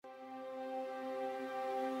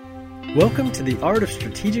Welcome to the Art of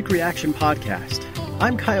Strategic Reaction podcast.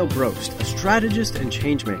 I'm Kyle Brost, a strategist and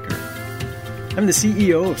changemaker. I'm the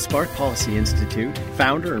CEO of Spark Policy Institute,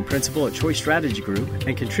 founder and principal at Choice Strategy Group,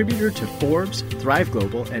 and contributor to Forbes, Thrive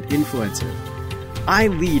Global, and Influencer. I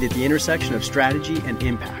lead at the intersection of strategy and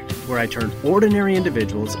impact, where I turn ordinary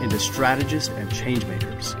individuals into strategists and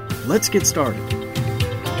changemakers. Let's get started.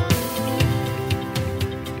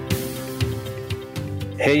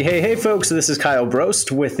 Hey, folks. This is Kyle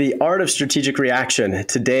Brost with the Art of Strategic Reaction.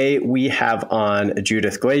 Today, we have on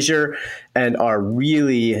Judith Glaser and are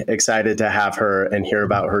really excited to have her and hear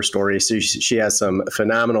about her story. So she has some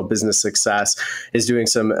phenomenal business success, is doing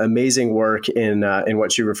some amazing work in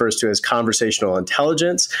what she refers to as conversational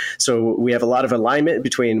intelligence. So we have a lot of alignment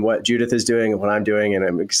between what Judith is doing and what I'm doing, and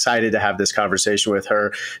I'm excited to have this conversation with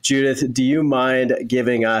her. Judith, do you mind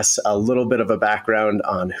giving us a little bit of a background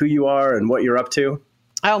on who you are and what you're up to?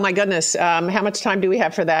 Oh, my goodness. How much time do we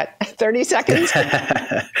have for that? 30 seconds?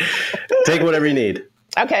 Take whatever you need.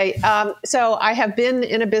 Okay. So I have been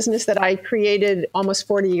in a business that I created almost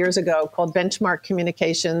 40 years ago called Benchmark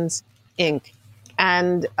Communications, Inc.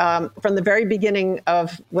 And from the very beginning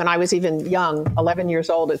of when I was even young, 11 years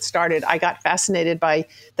old, it started, I got fascinated by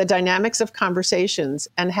the dynamics of conversations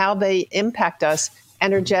and how they impact us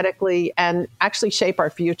energetically and actually shape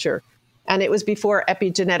our future. And it was before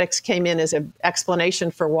epigenetics came in as an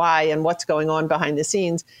explanation for why and what's going on behind the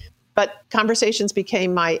scenes. But conversations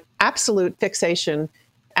became my absolute fixation.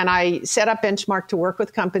 And I set up Benchmark to work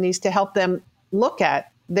with companies to help them look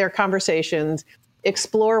at their conversations,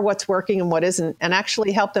 explore what's working and what isn't, and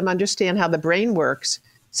actually help them understand how the brain works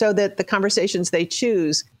so that the conversations they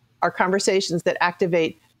choose are conversations that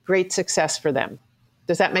activate great success for them.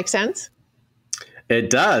 Does that make sense? It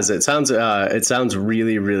does. It sounds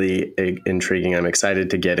really, really intriguing. I'm excited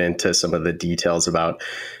to get into some of the details about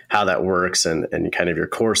how that works and kind of your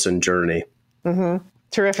course and journey. Mm-hmm.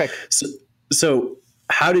 Terrific. So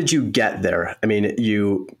how did you get there? I mean,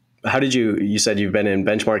 you said you've been in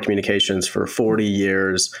Benchmark Communications for 40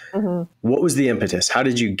 years. Mm-hmm. What was the impetus? How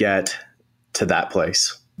did you get to that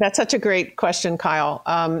place? That's such a great question,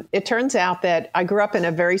 Kyle. It turns out that I grew up in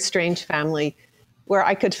a very strange family where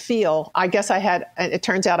I could feel, it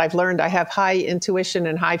turns out I've learned I have high intuition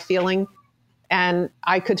and high feeling. And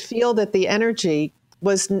I could feel that the energy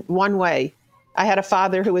was one way. I had a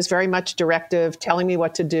father who was very much directive, telling me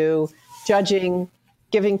what to do, judging,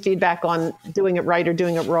 giving feedback on doing it right or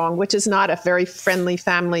doing it wrong, which is not a very friendly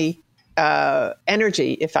family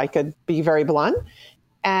energy, if I could be very blunt.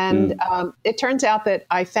 And it turns out that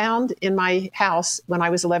I found in my house when I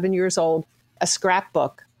was 11 years old, a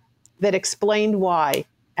scrapbook that explained why.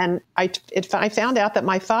 And I found out that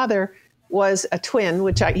my father was a twin,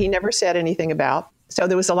 which he never said anything about. So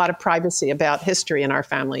there was a lot of privacy about history in our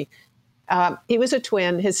family. He was a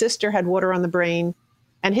twin. His sister had water on the brain.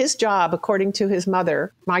 And his job, according to his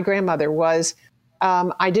mother, my grandmother, was,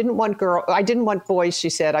 I didn't want boys, she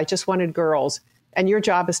said. I just wanted girls. And your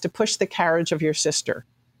job is to push the carriage of your sister.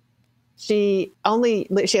 She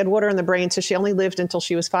had water in the brain, so she only lived until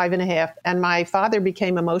she was 5.5. And my father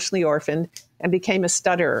became emotionally orphaned and became a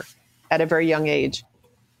stutterer at a very young age.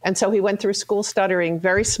 And so he went through school stuttering,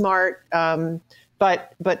 very smart,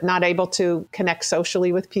 but not able to connect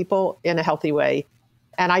socially with people in a healthy way.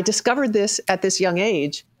 And I discovered this at this young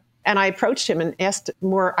age. And I approached him and asked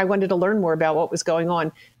more. I wanted to learn more about what was going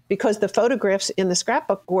on, because the photographs in the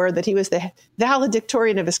scrapbook were that he was the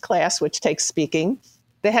valedictorian of his class, which takes speaking,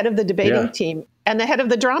 the head of the debating team, and the head of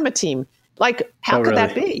the drama team. Like, how could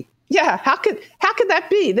that be? Yeah, how could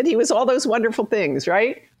that be that he was all those wonderful things,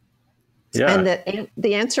 right? Yeah. And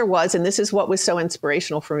the answer was, and this is what was so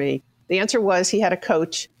inspirational for me, the answer was he had a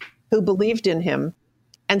coach who believed in him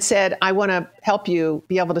and said, I want to help you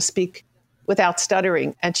be able to speak without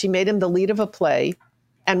stuttering. And she made him the lead of a play.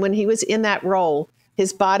 And when he was in that role,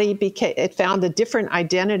 his body found a different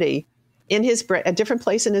identity in his brain, a different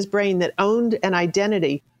place in his brain that owned an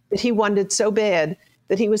identity that he wanted so bad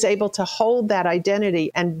that he was able to hold that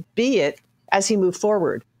identity and be it as he moved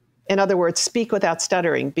forward. In other words, speak without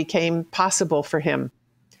stuttering became possible for him.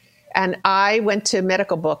 And I went to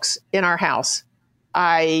medical books in our house.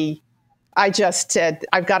 I just said,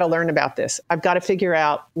 I've got to learn about this. I've got to figure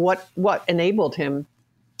out what enabled him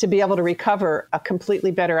to be able to recover a completely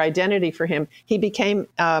better identity for him. He became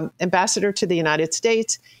ambassador to the United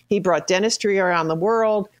States. He brought dentistry around the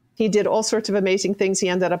world. He did all sorts of amazing things. He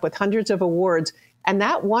ended up with hundreds of awards. And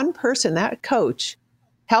that one person, that coach,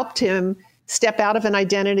 helped him step out of an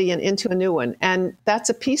identity and into a new one. And that's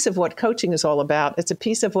a piece of what coaching is all about. It's a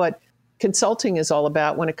piece of what consulting is all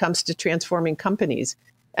about when it comes to transforming companies.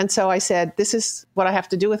 And so I said, this is what I have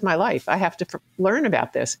to do with my life. I have to learn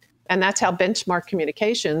about this. And that's how Benchmark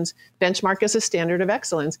Communications, Benchmark is a standard of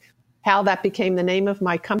excellence, how that became the name of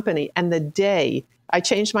my company. And the day I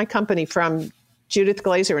changed my company from Judith,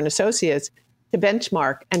 Glaser and Associates to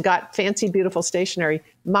Benchmark and got fancy, beautiful stationery,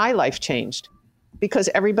 my life changed because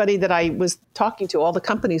everybody that I was talking to, all the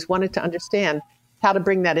companies wanted to understand how to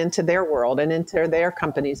bring that into their world and into their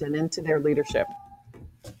companies and into their leadership.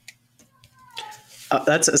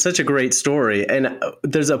 That's such a great story. And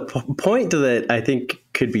there's a point that I think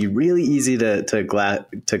could be really easy to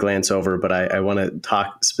glance over, but I want to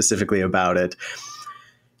talk specifically about it.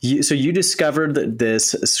 So you discovered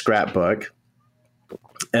this scrapbook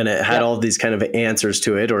and it had all of these kind of answers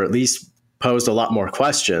to it, or at least posed a lot more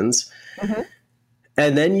questions. Mm-hmm.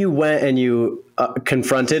 And then you went and you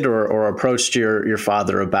confronted or approached your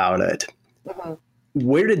father about it. Mm-hmm.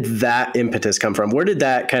 Where did that impetus come from? Where did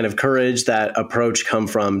that kind of courage, that approach come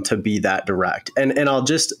from to be that direct? And I'll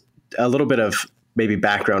just a little bit of maybe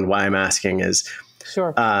background why I'm asking is,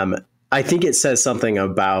 sure. I think it says something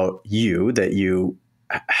about you that you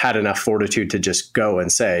had enough fortitude to just go and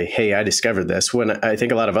say, hey, I discovered this, when I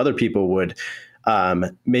think a lot of other people would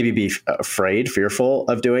maybe be afraid, fearful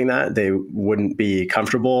of doing that. They wouldn't be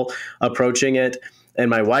comfortable approaching it. And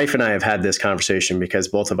my wife and I have had this conversation because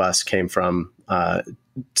both of us came from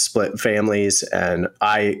split families, and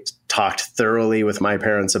I talked thoroughly with my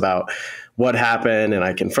parents about what happened, and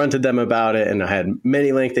I confronted them about it, and I had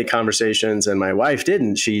many lengthy conversations, and my wife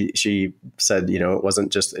didn't. She said,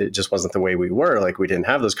 it just wasn't the way we were. Like, we didn't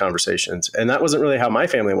have those conversations. And that wasn't really how my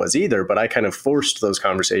family was either, but I kind of forced those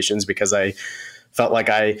conversations because I felt like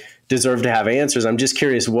I deserved to have answers. I'm just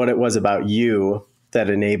curious what it was about you that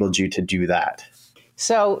enabled you to do that.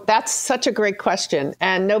 So that's such a great question,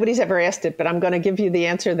 and nobody's ever asked it, but I'm going to give you the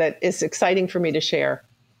answer that is exciting for me to share.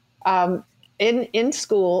 In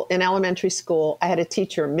school, in elementary school, I had a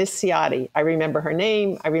teacher, Miss Ciotti. I remember her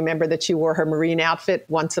name. I remember that she wore her Marine outfit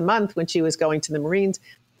once a month when she was going to the Marines.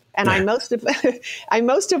 And I most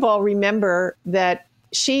of all remember that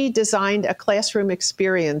she designed a classroom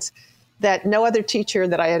experience that no other teacher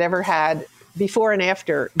that I had ever had before and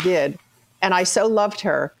after did. And I so loved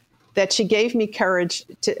her that she gave me courage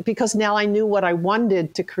because now I knew what I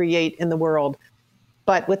wanted to create in the world.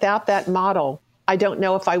 But without that model, I don't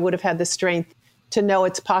know if I would have had the strength to know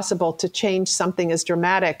it's possible to change something as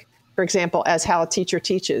dramatic, for example, as how a teacher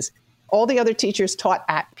teaches. All the other teachers taught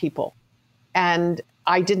at people, and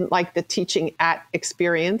I didn't like the teaching at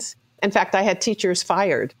experience. In fact, I had teachers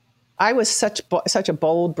fired. I was such a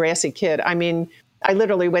bold, brassy kid. I mean, I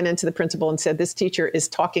literally went into the principal and said, this teacher is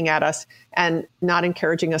talking at us and not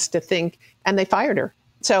encouraging us to think, and they fired her.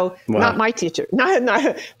 So Not my teacher, but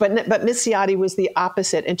Miss Ciotti was the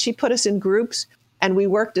opposite. And she put us in groups and we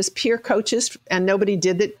worked as peer coaches, and nobody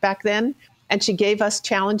did it back then. And she gave us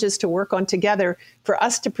challenges to work on together for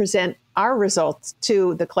us to present our results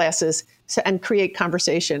to the classes and create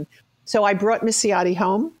conversation. So I brought Miss Ciotti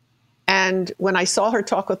home. And when I saw her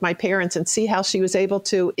talk with my parents and see how she was able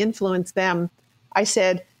to influence them, I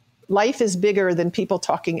said, life is bigger than people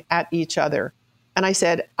talking at each other. And I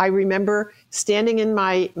said, I remember standing in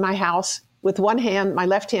my house with one hand, my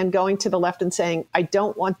left hand going to the left and saying, I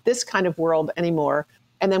don't want this kind of world anymore.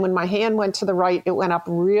 And then when my hand went to the right, it went up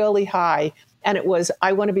really high. And it was,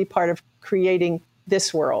 I want to be part of creating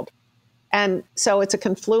this world. And so it's a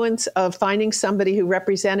confluence of finding somebody who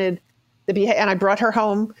represented the behavior. And I brought her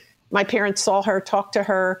home. My parents saw her, talked to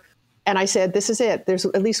her. And I said, this is it. There's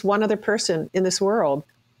at least one other person in this world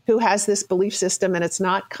who has this belief system, and it's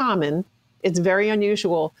not common. It's very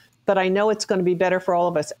unusual, but I know it's going to be better for all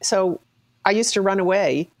of us. So I used to run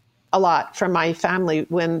away a lot from my family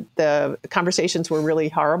when the conversations were really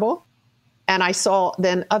horrible. And I saw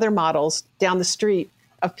then other models down the street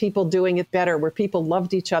of people doing it better, where people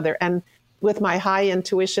loved each other. And with my high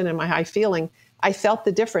intuition and my high feeling, I felt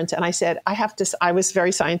the difference. And I said, I was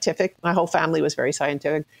very scientific. My whole family was very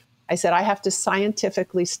scientific. I said, I have to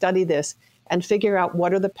scientifically study this and figure out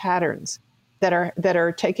what are the patterns that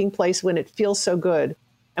are taking place when it feels so good,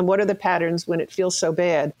 and what are the patterns when it feels so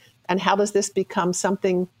bad, and how does this become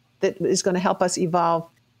something that is going to help us evolve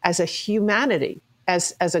as a humanity,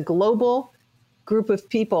 as a global group of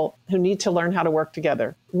people who need to learn how to work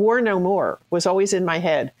together. War no more was always in my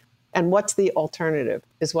head, and what's the alternative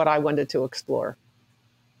is what I wanted to explore.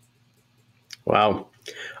 Wow.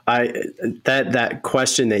 That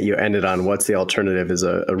question that you ended on, what's the alternative, is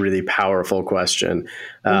a really powerful question.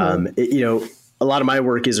 Mm-hmm. A lot of my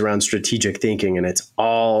work is around strategic thinking, and it's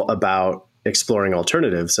all about exploring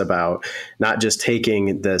alternatives, about not just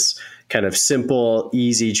taking this kind of simple,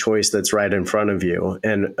 easy choice that's right in front of you.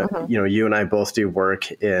 And, you and I both do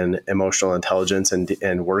work in emotional intelligence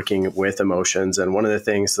and working with emotions. And one of the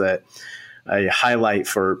things that I highlight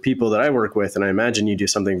for people that I work with, and I imagine you do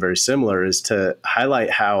something very similar, is to highlight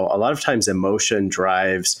how a lot of times emotion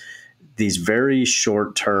drives these very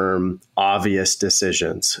short-term, obvious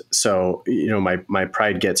decisions. So, my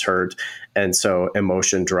pride gets hurt. And so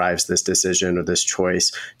emotion drives this decision or this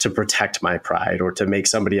choice to protect my pride or to make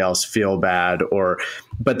somebody else feel bad,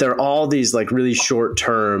 but they're all these like really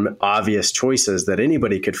short-term, obvious choices that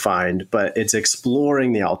anybody could find, but it's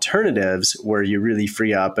exploring the alternatives where you really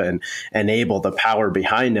free up and enable the power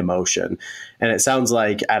behind emotion. And it sounds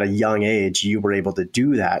like at a young age, you were able to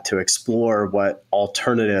do that, to explore what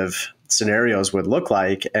alternative scenarios would look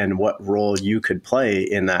like and what role you could play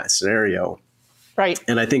in that scenario. Right.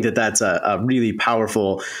 And I think that that's a really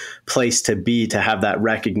powerful place to be, to have that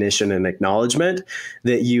recognition and acknowledgement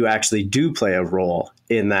that you actually do play a role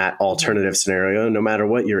in that alternative scenario, no matter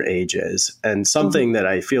what your age is. And something that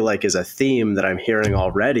I feel like is a theme that I'm hearing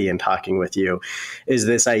already in talking with you is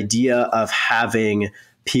this idea of having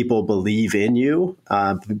people believe in you,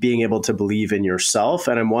 being able to believe in yourself.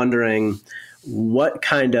 And I'm wondering, what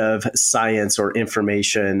kind of science or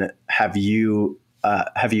information have you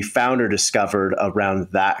found or discovered around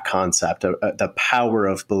that concept, the power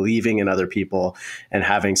of believing in other people and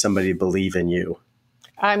having somebody believe in you?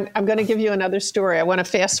 I'm going to give you another story. I want to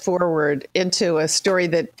fast forward into a story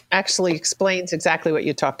that actually explains exactly what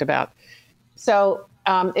you talked about. So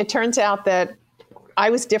it turns out that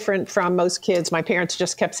I was different from most kids. My parents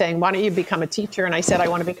just kept saying, why don't you become a teacher? And I said, I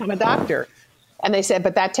want to become a doctor. And they said,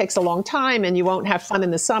 but that takes a long time and you won't have fun in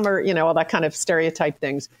the summer, all that kind of stereotype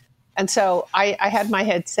things. And so I had my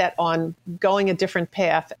head set on going a different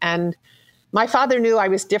path. And my father knew I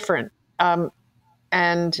was different.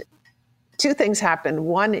 And two things happened.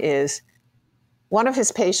 One is one of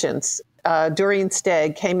his patients, Doreen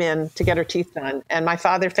Stegg, came in to get her teeth done. And my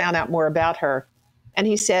father found out more about her. And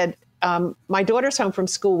he said, my daughter's home from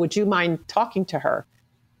school. Would you mind talking to her?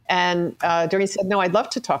 And Doreen said, no, I'd love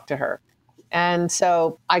to talk to her. And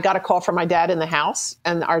so I got a call from my dad in the house,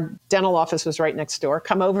 and our dental office was right next door.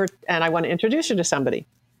 Come over, and I want to introduce you to somebody.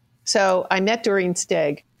 So I met Doreen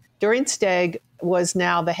Stegg. Doreen Stegg was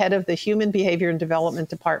now the head of the Human Behavior and Development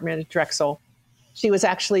Department at Drexel. She was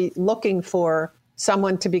actually looking for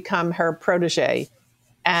someone to become her protege.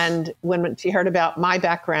 And when she heard about my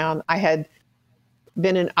background,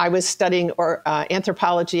 I was studying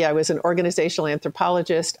anthropology. I was an organizational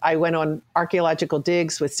anthropologist. I went on archaeological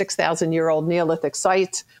digs with 6,000-year-old Neolithic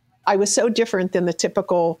sites. I was so different than the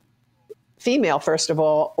typical female, first of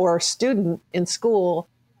all, or student in school,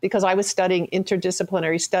 because I was studying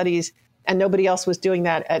interdisciplinary studies, and nobody else was doing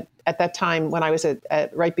that at that time when I was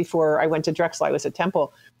right before I went to Drexel. I was at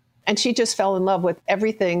Temple. And she just fell in love with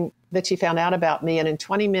everything that she found out about me. And in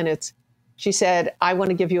 20 minutes, she said, I want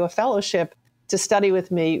to give you a fellowship to study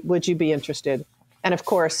with me. Would you be interested? And of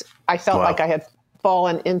course, I felt like I had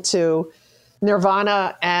fallen into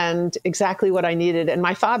nirvana and exactly what I needed. And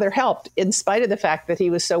my father helped, in spite of the fact that he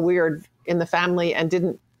was so weird in the family and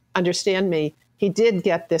didn't understand me. He did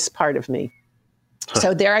get this part of me.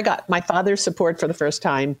 So there I got my father's support for the first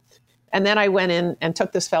time. And then I went in and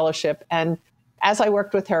took this fellowship. And as I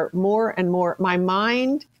worked with her more and more, my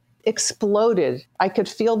mind exploded. I could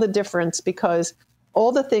feel the difference, because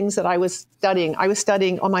all the things that I was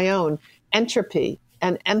studying on my own: entropy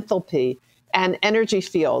and enthalpy and energy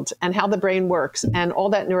fields and how the brain works and all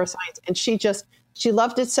that neuroscience. And she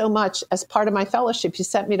loved it so much. As part of my fellowship, she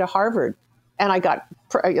sent me to Harvard, and I got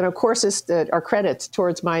courses that are credits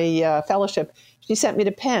towards my fellowship. She sent me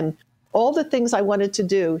to Penn. All the things I wanted to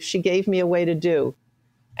do, she gave me a way to do.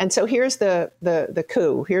 And so here's the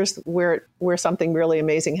coup. Here's where something really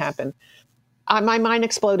amazing happened. My mind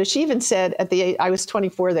exploded. She even said I was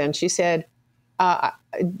 24 then, she said,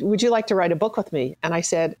 would you like to write a book with me? And I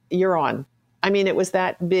said, you're on. I mean, it was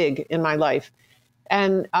that big in my life.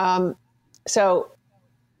 And so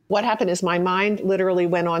what happened is my mind literally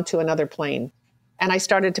went on to another plane. And I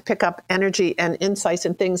started to pick up energy and insights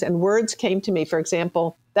and things, and words came to me. For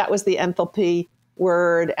example, that was the enthalpy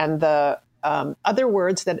word, and the other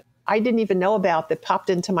words that I didn't even know about that popped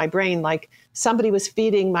into my brain, like somebody was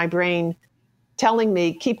feeding my brain, telling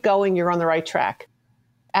me, keep going, you're on the right track.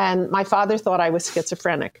 And my father thought I was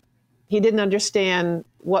schizophrenic. He didn't understand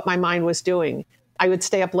what my mind was doing. I would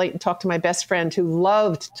stay up late and talk to my best friend, who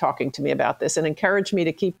loved talking to me about this and encouraged me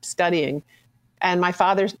to keep studying. And my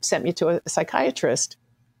father sent me to a psychiatrist.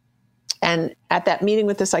 And at that meeting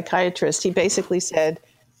with the psychiatrist, he basically said,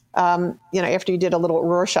 after you did a little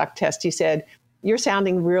Rorschach test, he said, you're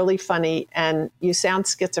sounding really funny and you sound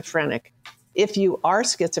schizophrenic. If you are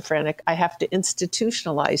schizophrenic, I have to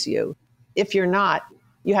institutionalize you. If you're not,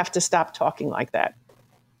 you have to stop talking like that.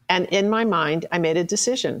 And in my mind, I made a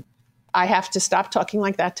decision. I have to stop talking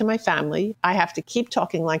like that to my family. I have to keep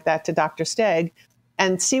talking like that to Dr. Stegg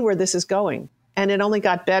and see where this is going. And it only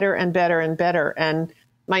got better and better and better. And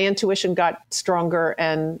my intuition got stronger.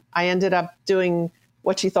 And I ended up doing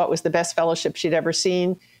what she thought was the best fellowship she'd ever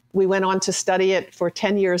seen. We went on to study it for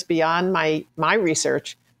 10 years beyond my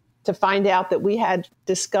research to find out that we had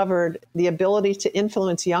discovered the ability to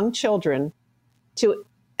influence young children to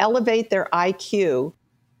elevate their IQ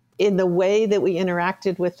in the way that we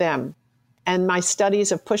interacted with them. And my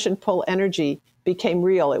studies of push and pull energy became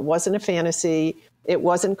real. It wasn't a fantasy. It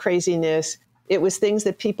wasn't craziness. It was things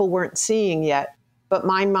that people weren't seeing yet, but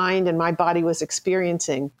my mind and my body was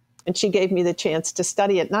experiencing. And she gave me the chance to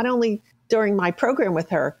study it, not only during my program with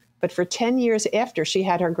her, but for 10 years after. She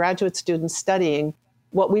had her graduate students studying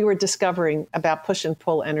what we were discovering about push and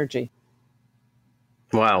pull energy.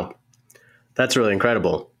 Wow. That's really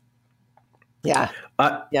incredible. Yeah.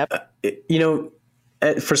 Yep.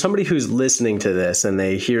 For somebody who's listening to this and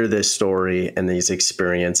they hear this story and these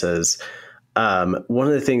experiences, one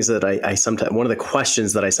of the things that I sometimes, one of the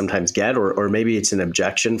questions that I sometimes get, or maybe it's an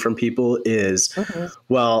objection from people is,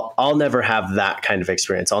 well, I'll never have that kind of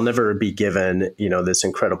experience. I'll never be given, this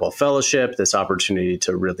incredible fellowship, this opportunity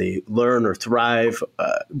to really learn or thrive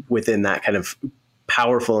within that kind of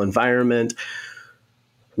powerful environment.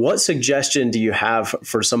 What suggestion do you have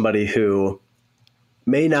for somebody who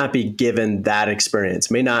may not be given that experience,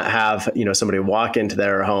 may not have, somebody walk into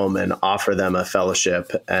their home and offer them a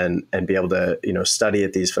fellowship and be able to, study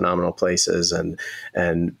at these phenomenal places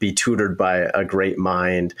and be tutored by a great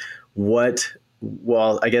mind?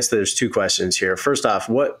 Well, I guess there's two questions here. First off,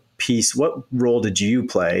 what role did you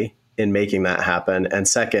play in making that happen? And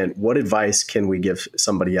second, what advice can we give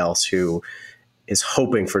somebody else who is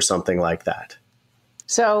hoping for something like that?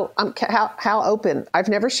 So how open? I've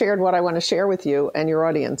never shared what I want to share with you and your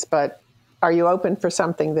audience, but are you open for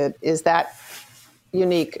something that is that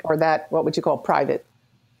unique or that, what would you call, private?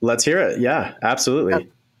 Let's hear it. Yeah,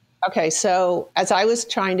 absolutely. Okay. So as I was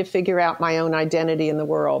trying to figure out my own identity in the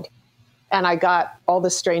world, and I got all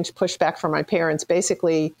this strange pushback from my parents,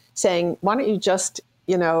 basically saying, why don't you just,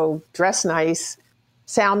 dress nice,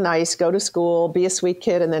 sound nice, go to school, be a sweet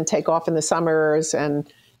kid, and then take off in the summers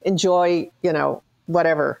and enjoy,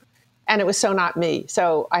 whatever. And it was so not me.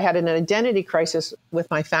 So I had an identity crisis with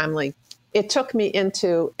my family. It took me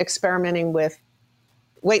into experimenting with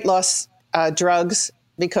weight loss drugs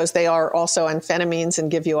because they are also amphetamines and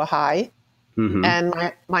give you a high. Mm-hmm.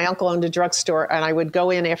 And my uncle owned a drugstore, and I would go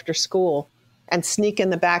in after school and sneak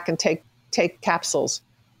in the back and take capsules.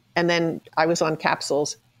 And then I was on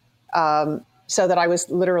capsules so that I was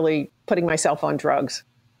literally putting myself on drugs.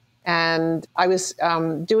 And I was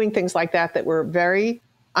doing things like that were very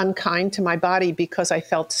unkind to my body because I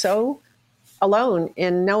felt so alone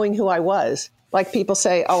in knowing who I was. Like people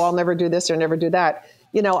say, oh, I'll never do this or never do that.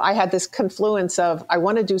 I had this confluence of, I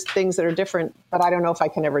want to do things that are different, but I don't know if I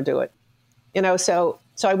can ever do it. So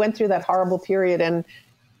I went through that horrible period, and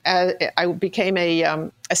I became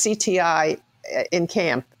a CTI in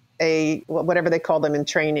camp, whatever they call them in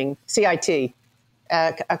training, CIT,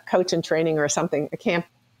 a coach in training or something, a camp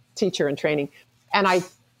teacher in training. And I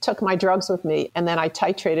took my drugs with me, and then I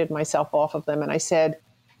titrated myself off of them. And I said,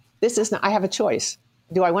 I have a choice.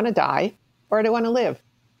 Do I want to die or do I want to live?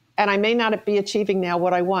 And I may not be achieving now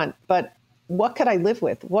what I want, but what could I live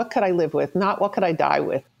with? What could I live with? Not what could I die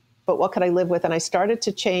with, but what could I live with? And I started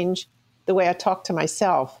to change the way I talked to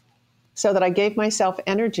myself so that I gave myself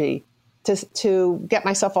energy to get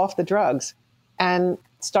myself off the drugs and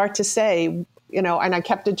start to say, and I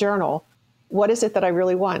kept a journal. What is it that I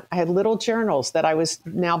really want? I had little journals that I was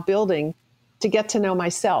now building to get to know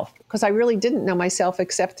myself, because I really didn't know myself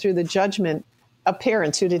except through the judgment of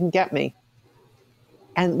parents who didn't get me.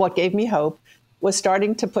 And what gave me hope was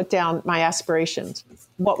starting to put down my aspirations.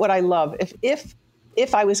 What would I love? If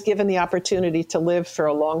I was given the opportunity to live for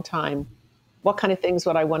a long time, what kind of things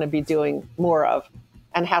would I want to be doing more of?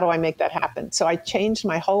 And how do I make that happen? So I changed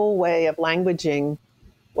my whole way of languaging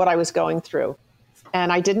what I was going through.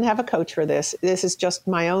 And I didn't have a coach for this. This is just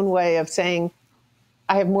my own way of saying,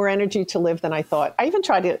 I have more energy to live than I thought. I even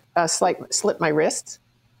tried to slip my wrists.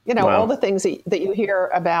 Wow. All the things that you hear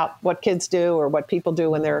about what kids do or what people do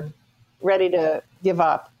when they're ready to give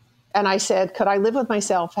up. And I said, could I live with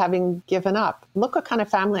myself having given up? Look what kind of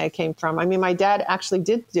family I came from. I mean, my dad actually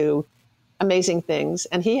did do amazing things,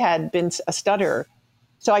 and he had been a stutterer.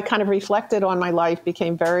 So I kind of reflected on my life,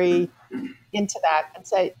 became very into that and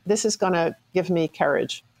say, this is going to give me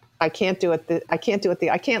courage. I can't do it. I can't do it.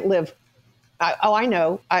 I can't live. I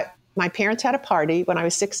know. My parents had a party when I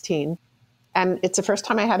was 16, and it's the first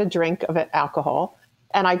time I had a drink of alcohol,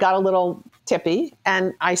 and I got a little tippy,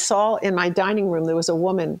 and I saw in my dining room there was a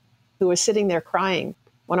woman who was sitting there crying,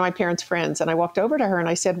 one of my parents' friends, and I walked over to her and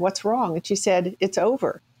I said, "What's wrong?" And she said, "It's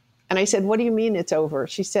over." And I said, "What do you mean it's over?"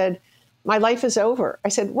 She said, "My life is over." I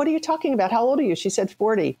said, "What are you talking about? How old are you?" She said,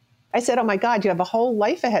 40. I said, "Oh my God, you have a whole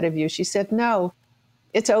life ahead of you." She said, "No,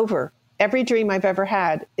 it's over. Every dream I've ever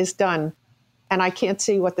had is done, and I can't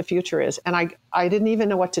see what the future is." And I didn't even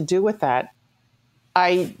know what to do with that.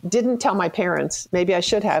 I didn't tell my parents. Maybe I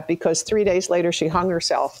should have, because 3 days later she hung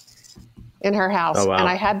herself in her house. Oh, wow. And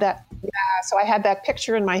I had that, so I had that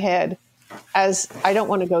picture in my head as, I don't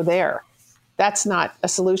want to go there. That's not a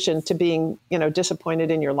solution to being, disappointed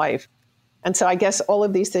in your life. And so I guess all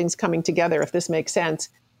of these things coming together, if this makes sense,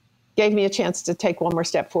 gave me a chance to take one more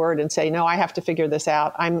step forward and say, no, I have to figure this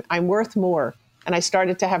out. I'm worth more. And I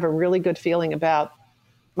started to have a really good feeling about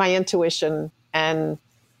my intuition. And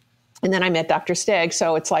then I met Dr. Stegg.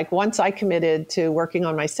 So it's like, once I committed to working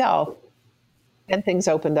on myself, then things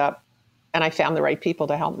opened up and I found the right people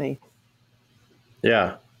to help me.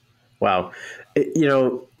 Yeah. Wow.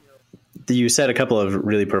 You said a couple of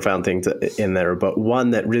really profound things in there, but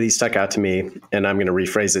one that really stuck out to me, and I'm going to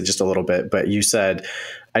rephrase it just a little bit, but you said,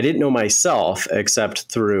 I didn't know myself except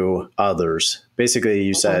through others. Basically,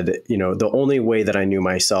 you said, the only way that I knew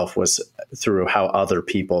myself was through how other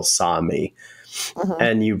people saw me.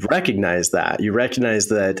 And you recognize that. You recognize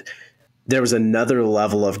that there was another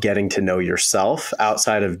level of getting to know yourself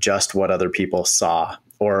outside of just what other people saw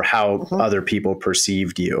or how other people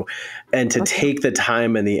perceived you. And to take the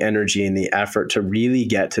time and the energy and the effort to really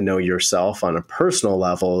get to know yourself on a personal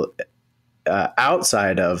level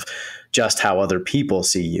outside of just how other people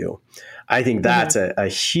see you. I think that's a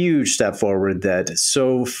huge step forward that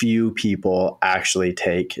so few people actually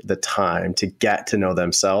take the time to get to know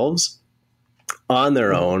themselves on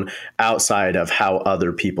their own outside of how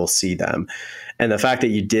other people see them. And the fact that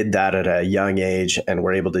you did that at a young age and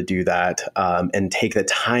were able to do that and take the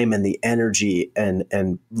time and the energy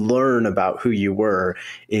and learn about who you were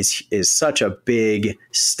is such a big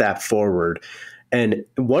step forward. And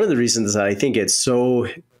one of the reasons that I think it's so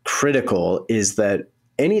critical is that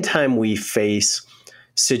anytime we face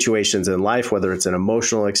situations in life, whether it's an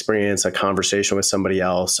emotional experience, a conversation with somebody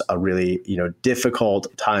else, a really, difficult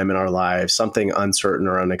time in our lives, something uncertain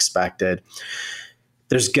or unexpected,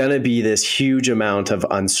 there's going to be this huge amount of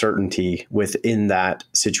uncertainty within that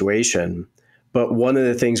situation. But one of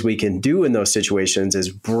the things we can do in those situations is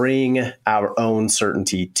bring our own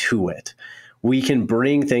certainty to it. We can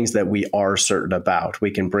bring things that we are certain about.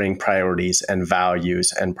 We can bring priorities and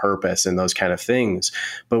values and purpose and those kind of things.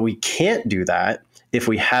 But we can't do that if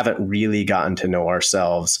we haven't really gotten to know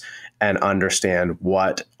ourselves and understand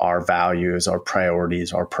what our values, our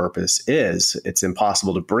priorities, our purpose is. It's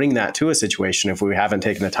impossible to bring that to a situation if we haven't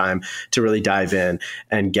taken the time to really dive in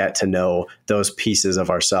and get to know those pieces of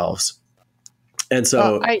ourselves. And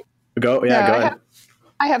so go ahead.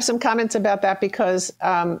 I have some comments about that because,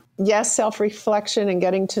 yes, self-reflection and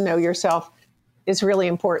getting to know yourself is really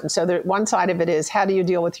important. So one side of it is, how do you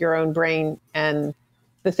deal with your own brain and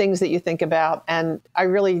the things that you think about? And I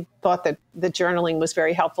really thought that the journaling was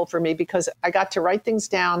very helpful for me because I got to write things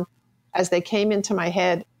down as they came into my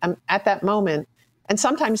head at that moment. And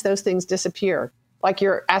sometimes those things disappear. Like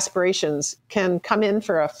your aspirations can come in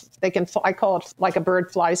I call it like a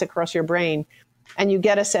bird flies across your brain. And you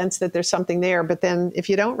get a sense that there's something there. But then if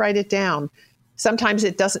you don't write it down, sometimes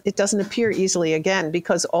it doesn't appear easily again,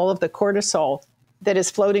 because all of the cortisol that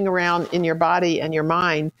is floating around in your body and your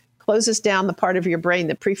mind closes down the part of your brain,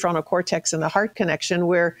 the prefrontal cortex and the heart connection,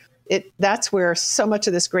 where that's where so much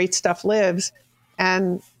of this great stuff lives.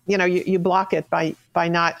 And, you block it by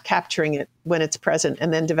not capturing it when it's present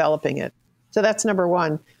and then developing it. So that's number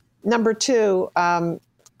one. Number two,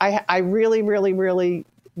 I really, really, really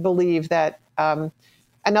believe that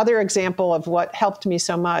another example of what helped me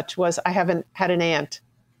so much was I had an aunt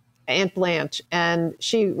Blanche, and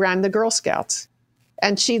she ran the Girl Scouts.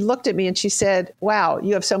 And she looked at me and she said, "Wow,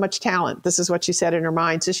 you have so much talent." This is what she said in her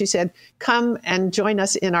mind. So she said, "Come and join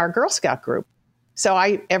us in our Girl Scout group." So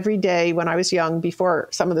every day when I was young, before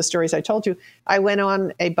some of the stories I told you, I went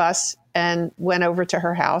on a bus and went over to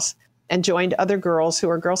her house and joined other girls who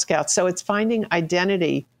are Girl Scouts. So it's finding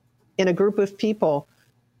identity in a group of people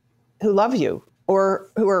who love you or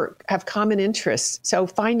who have common interests. So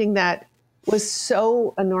finding that was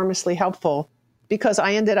so enormously helpful, because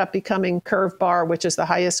I ended up becoming Curve Bar, which is the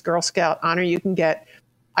highest Girl Scout honor you can get.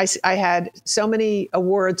 I had so many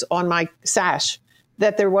awards on my sash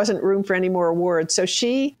that there wasn't room for any more awards. So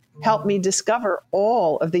she helped me discover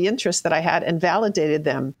all of the interests that I had and validated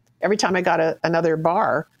them. Every time I got another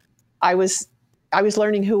bar, I was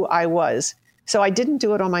learning who I was. So I didn't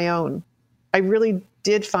do it on my own. I really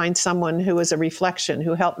did find someone who was a reflection,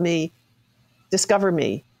 who helped me discover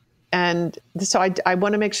me. And so I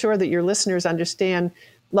want to make sure that your listeners understand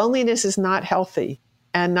loneliness is not healthy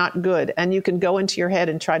and not good. And you can go into your head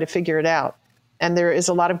and try to figure it out. And there is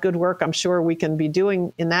a lot of good work I'm sure we can be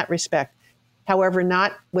doing in that respect. However,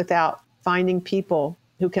 not without finding people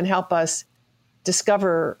who can help us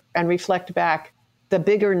discover and reflect back the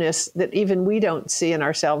biggerness that even we don't see in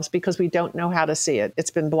ourselves because we don't know how to see it.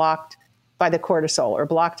 It's been blocked by the cortisol or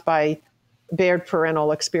blocked by bared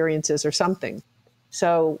parental experiences or something.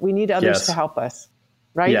 So we need others to help us,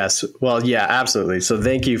 right? Yes. Well, yeah, absolutely. So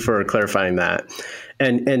thank you for clarifying that.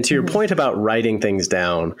 And to your point about writing things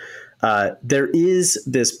down, there is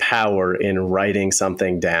this power in writing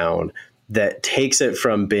something down that takes it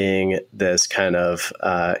from being this kind of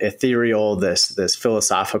ethereal, this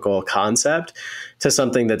philosophical concept to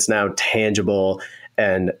something that's now tangible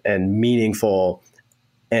and meaningful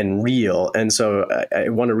and real. And so I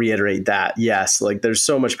want to reiterate that, yes, like there's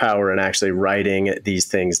so much power in actually writing these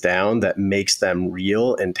things down that makes them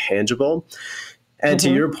real and tangible. And to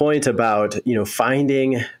your point about,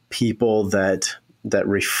 finding people that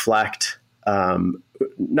reflect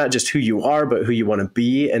not just who you are, but who you want to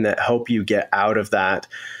be, and that help you get out of that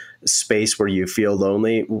space where you feel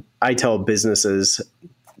lonely. I tell businesses,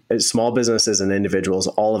 small businesses and individuals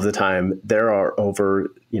all of the time, there are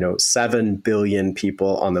over, 7 billion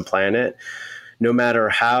people on the planet. No matter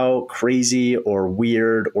how crazy or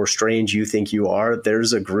weird or strange you think you are,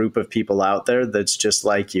 there's a group of people out there that's just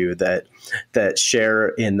like you, that share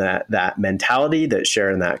in that mentality, that share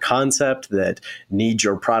in that concept, that need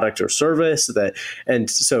your product or service. And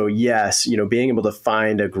so, yes, being able to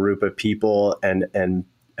find a group of people and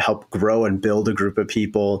help grow and build a group of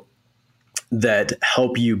people that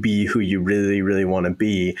help you be who you really, really want to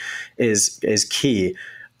be is key.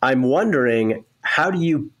 I'm wondering, how do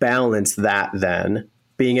you balance that then,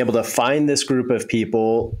 being able to find this group of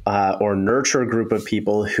people or nurture a group of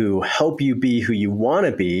people who help you be who you want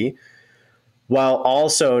to be, while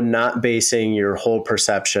also not basing your whole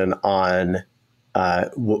perception on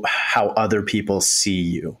how other people see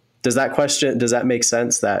you? Does that make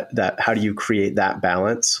sense? That how do you create that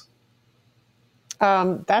balance?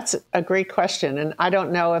 That's a great question. And I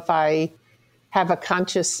don't know if I have a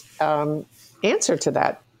conscious answer to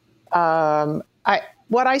that.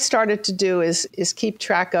 What I started to do is keep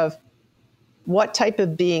track of what type of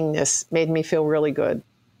beingness made me feel really good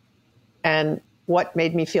and what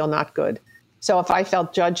made me feel not good. So if I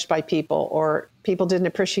felt judged by people or people didn't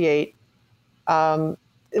appreciate,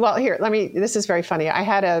 this is very funny. I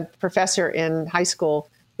had a professor in high school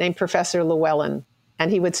named Professor Llewellyn,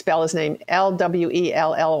 and he would spell his name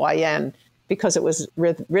Llewellyn because it was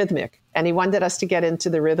rhythmic. And he wanted us to get into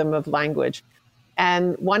the rhythm of language.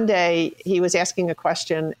 And one day he was asking a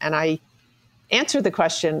question and I answered the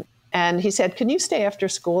question and he said, "Can you stay after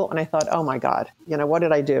school?" And I thought, oh my God, what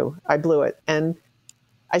did I do? I blew it. And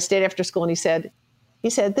I stayed after school and he said,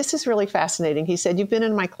 "This is really fascinating." He said, "You've been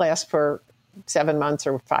in my class for 7 months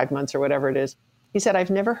or 5 months or whatever it is." He said,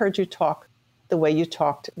 "I've never heard you talk the way you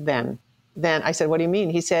talked then." Then I said, "What do you mean?"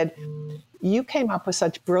 He said, "You came up with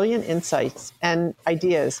such brilliant insights and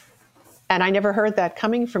ideas. And I never heard that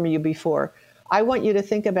coming from you before. I want you to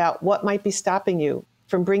think about what might be stopping you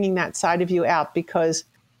from bringing that side of you out, because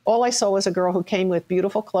all I saw was a girl who came with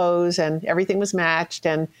beautiful clothes and everything was matched.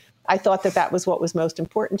 And I thought that was what was most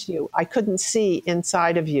important to you. I couldn't see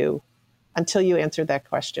inside of you until you answered that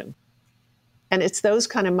question." And it's those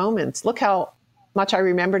kind of moments. Look how much I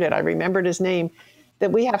remembered it. I remembered his name.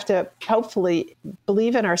 That we have to hopefully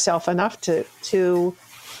believe in ourselves enough to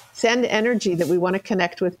send energy that we want to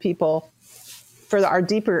connect with people for our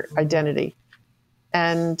deeper identity.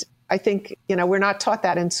 And I think, we're not taught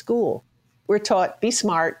that in school. We're taught, be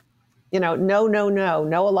smart, know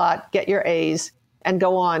a lot, get your A's and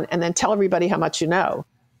go on and then tell everybody how much you know.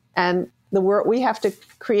 And we have to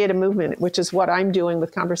create a movement, which is what I'm doing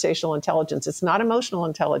with conversational intelligence. It's not emotional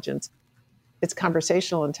intelligence. It's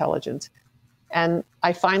conversational intelligence. And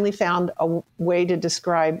I finally found a way to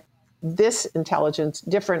describe this intelligence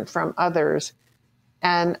different from others.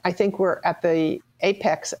 And I think we're at the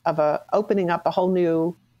apex of opening up a whole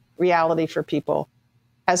new reality for people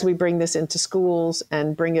as we bring this into schools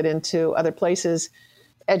and bring it into other places,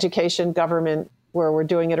 education, government, where we're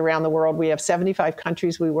doing it around the world. We have 75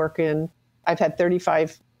 countries we work in. I've had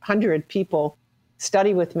 3,500 people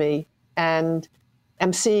study with me. And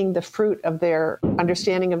am seeing the fruit of their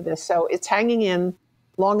understanding of this. So it's hanging in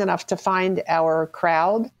long enough to find our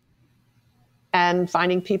crowd and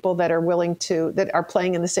finding people that are that are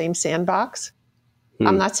playing in the same sandbox.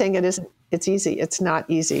 I'm not saying it's easy. It's not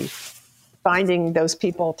easy. Finding those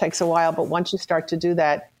people takes a while, but once you start to do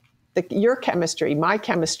that, your chemistry, my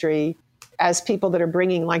chemistry, as people that are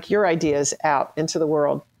bringing like your ideas out into the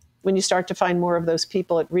world, when you start to find more of those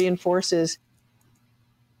people, it reinforces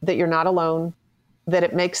that you're not alone, that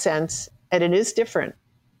it makes sense, and it is different.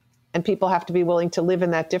 And people have to be willing to live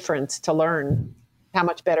in that difference to learn how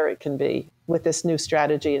much better it can be with this new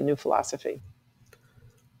strategy and new philosophy.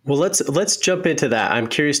 Well, let's jump into that. I'm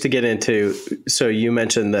curious to get into, so you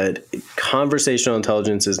mentioned that conversational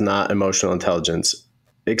intelligence is not emotional intelligence.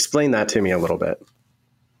 Explain that to me a little bit.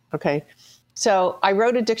 Okay. So I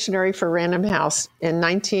wrote a dictionary for Random House in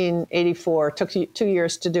 1984. It took 2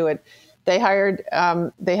 years to do it. They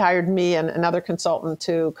hired me and another consultant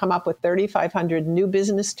to come up with 3,500 new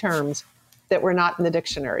business terms that were not in the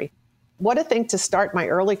dictionary. What a thing to start my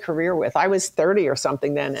early career with. I was 30 or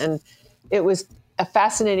something then, and it was a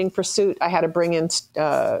fascinating pursuit. I had to bring in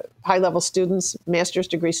high-level students, master's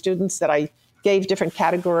degree students that I gave different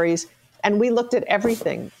categories, and we looked at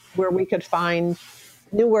everything where we could find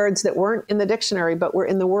new words that weren't in the dictionary but were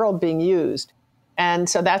in the world being used. And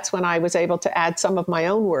so that's when I was able to add some of my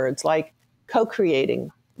own words, like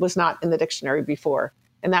co-creating was not in the dictionary before.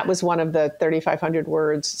 And that was one of the 3,500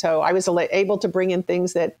 words. So I was able to bring in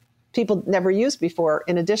things that people never used before,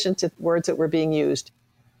 in addition to words that were being used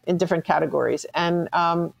in different categories. And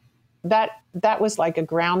that was like a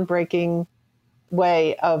groundbreaking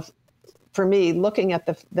way of, for me, looking at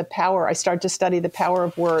the power. I started to study the power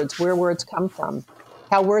of words, where words come from,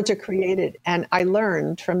 how words are created. And I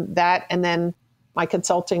learned from that, and then my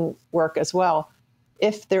consulting work as well.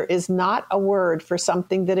 If there is not a word for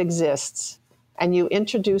something that exists, and you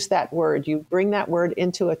introduce that word, you bring that word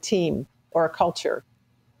into a team or a culture,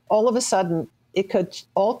 all of a sudden it could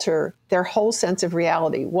alter their whole sense of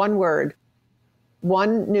reality. One word,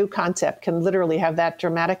 one new concept can literally have that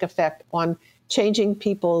dramatic effect on changing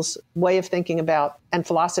people's way of thinking about, and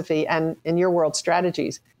philosophy, and in your world,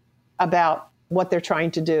 strategies about what they're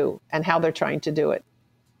trying to do and how they're trying to do it.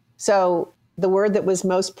 So the word that was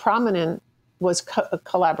most prominent was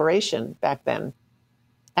collaboration back then.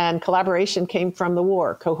 And collaboration came from the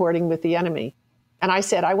war, cohorting with the enemy. And I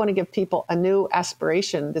said, I want to give people a new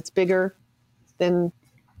aspiration that's bigger than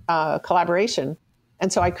collaboration.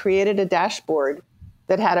 And so I created a dashboard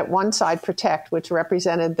that had at one side protect, which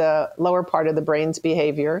represented the lower part of the brain's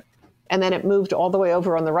behavior. And then it moved all the way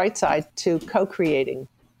over on the right side to co-creating.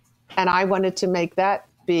 And I wanted to make that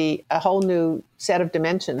be a whole new set of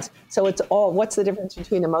dimensions. So it's all, what's the difference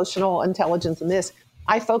between emotional intelligence and this?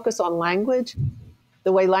 I focus on language,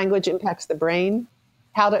 the way language impacts the brain,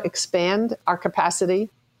 how to expand our capacity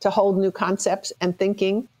to hold new concepts and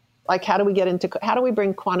thinking, like how do we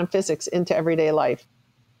bring quantum physics into everyday life?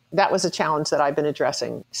 That was a challenge that I've been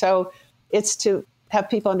addressing. So it's to have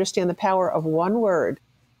people understand the power of one word.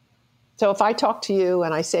 So if I talk to you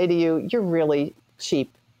and I say to you, you're really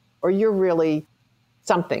cheap, or you're really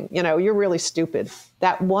something, you're really stupid,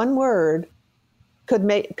 that one word could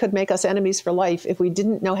make us enemies for life if we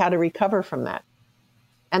didn't know how to recover from that.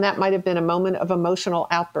 And that might have been a moment of emotional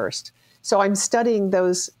outburst. So I'm studying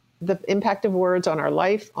the impact of words on our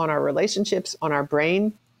life, on our relationships, on our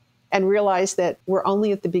brain, and realize that we're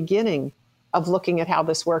only at the beginning of looking at how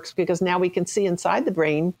this works, because now we can see inside the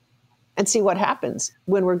brain and see what happens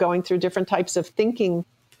when we're going through different types of thinking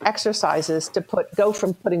exercises to go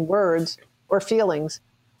from putting words or feelings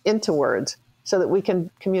into words, so that we can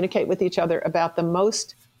communicate with each other about the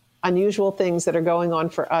most unusual things that are going on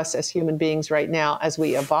for us as human beings right now as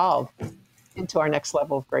we evolve into our next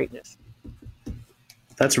level of greatness.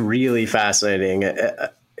 That's really fascinating.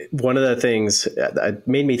 One of the things that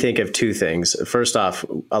made me think of two things. First off,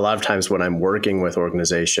 a lot of times when I'm working with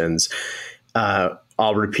organizations,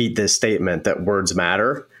 I'll repeat this statement that words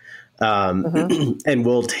matter. And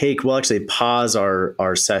we'll actually pause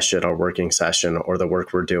our session, our working session, or the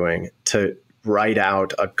work we're doing to write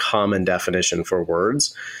out a common definition for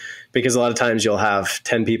words. Because a lot of times you'll have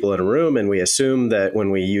 10 people in a room, and we assume that when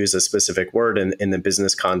we use a specific word in the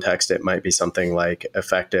business context, it might be something like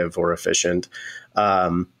effective or efficient.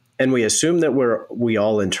 And we assume that we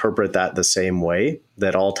all interpret that the same way,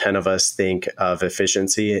 that all 10 of us think of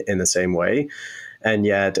efficiency in the same way. And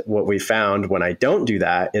yet what we found when I don't do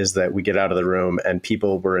that is that we get out of the room and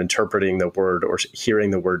people were interpreting the word or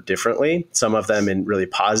hearing the word differently, some of them in really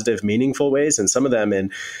positive, meaningful ways, and some of them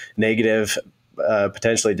in negative,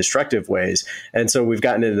 potentially destructive ways. And so we've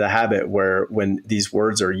gotten into the habit where when these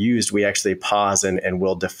words are used, we actually pause and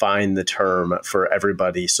we'll define the term for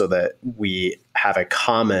everybody so that we have a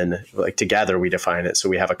common, like together we define it. So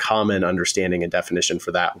we have a common understanding and definition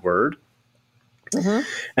for that word. Mm-hmm.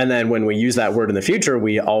 And then when we use that word in the future,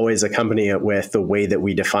 we always accompany it with the way that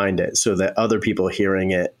we defined it so that other people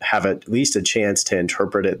hearing it have at least a chance to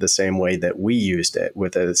interpret it the same way that we used it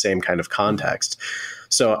with the same kind of context.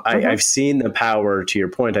 So I've seen the power, to your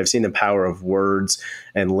point, I've seen the power of words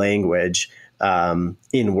and language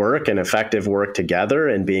in work and effective work together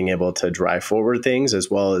and being able to drive forward things,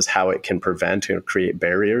 as well as how it can prevent or create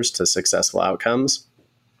barriers to successful outcomes.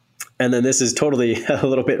 And then this is totally a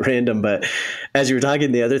little bit random, but as you were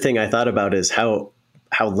talking, the other thing I thought about is how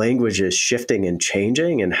language is shifting and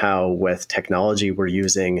changing, and how with technology we're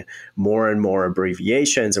using more and more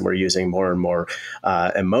abbreviations, and we're using more and more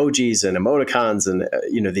emojis and emoticons and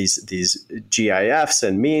these GIFs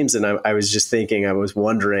and memes. And I was just thinking, I was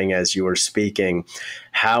wondering as you were speaking,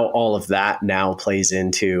 how all of that now plays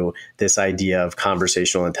into this idea of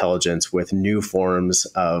conversational intelligence with new forms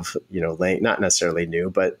of, not necessarily new,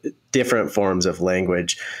 but different forms of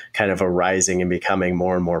language kind of arising and becoming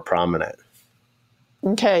more and more prominent.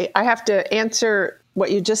 Okay, I have to answer what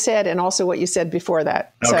you just said and also what you said before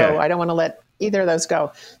that. Okay. So I don't want to let either of those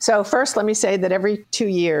go. So first, let me say that every 2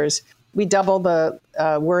 years, we double the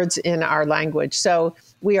words in our language. So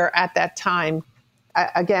we are at that time.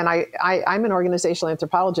 I'm an organizational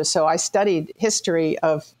anthropologist, so I studied history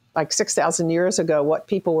of like 6,000 years ago, what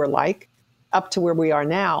people were like up to where we are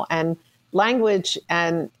now. And language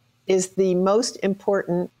is the most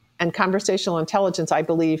important, and conversational intelligence, I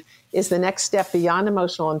believe, is the next step beyond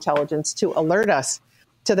emotional intelligence to alert us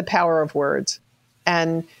to the power of words.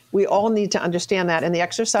 And we all need to understand that. And the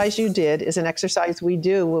exercise you did is an exercise we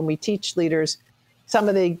do when we teach leaders some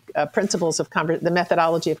of the principles of the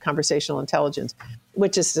methodology of conversational intelligence,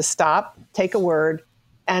 which is to stop, take a word,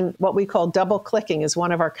 and what we call double clicking is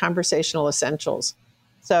one of our conversational essentials.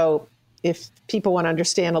 So if people want to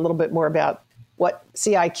understand a little bit more about what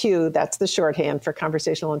CIQ, that's the shorthand for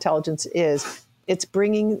conversational intelligence, is, it's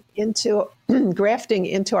bringing into, grafting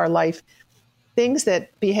into our life things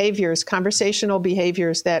conversational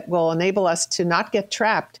behaviors that will enable us to not get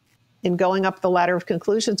trapped in going up the ladder of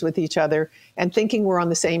conclusions with each other and thinking we're on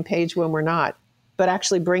the same page when we're not, but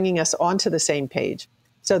actually bringing us onto the same page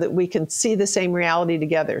so that we can see the same reality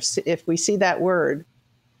together. So if we see that word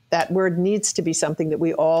needs to be something that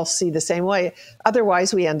we all see the same way.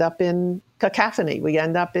 Otherwise, we end up in cacophony. We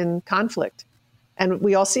end up in conflict. And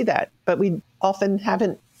we all see that, but we often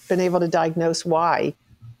haven't been able to diagnose why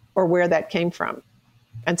or where that came from.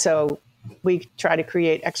 And so we try to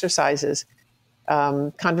create exercises,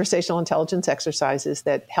 conversational intelligence exercises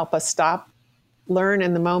that help us stop, learn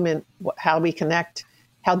in the moment how we connect,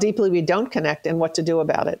 how deeply we don't connect, and what to do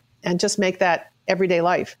about it. And just make that everyday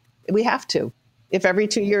life. We have to. If every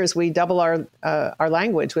 2 years we double our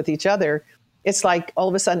language with each other, it's like all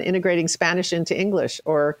of a sudden integrating Spanish into English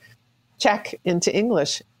or Czech into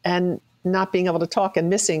English and not being able to talk and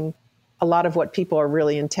missing a lot of what people are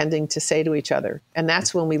really intending to say to each other. And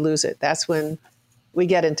that's when we lose it. That's when we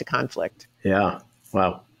get into conflict. Yeah.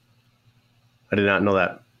 Wow. I did not know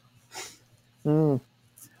that.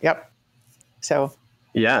 Yep. So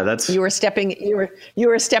yeah, you were stepping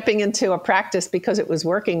into a practice because it was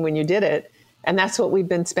working when you did it. And that's what we've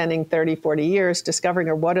been spending 30, 40 years discovering,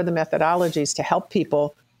 or what are the methodologies to help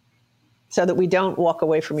people so that we don't walk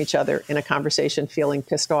away from each other in a conversation feeling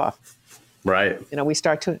pissed off. Right. We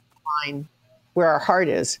start to find where our heart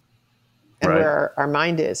is and where our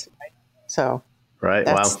mind is. Right? So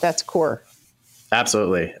that's core.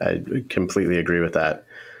 Absolutely. I completely agree with that.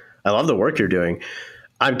 I love the work you're doing.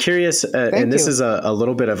 I'm curious, and this is a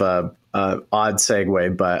little bit of a odd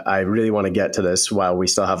segue, but I really want to get to this while we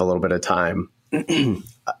still have a little bit of time.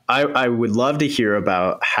 I would love to hear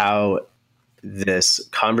about how this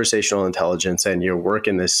conversational intelligence and your work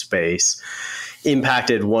in this space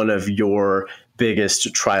impacted one of your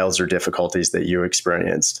biggest trials or difficulties that you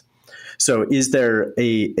experienced. So is there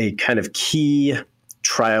a kind of key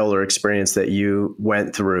trial or experience that you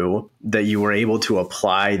went through that you were able to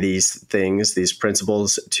apply these things, these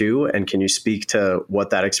principles to? And can you speak to what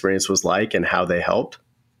that experience was like and how they helped?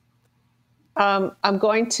 I'm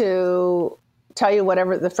going to tell you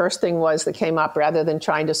whatever the first thing was that came up rather than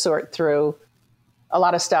trying to sort through a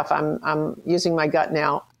lot of stuff. I'm using my gut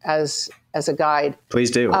now as a guide. Please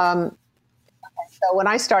do. So when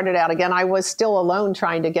I started out, again, I was still alone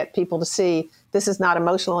trying to get people to see this is not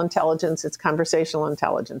emotional intelligence, it's conversational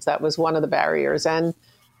intelligence. That was one of the barriers. And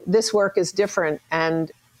this work is different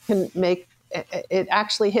and can make it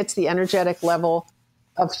actually hits the energetic level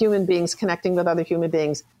of human beings connecting with other human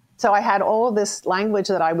beings. So I had all of this language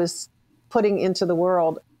that I was putting into the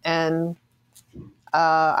world. And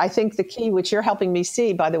I think the key, which you're helping me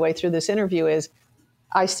see, by the way, through this interview, is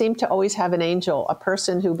I seem to always have an angel, a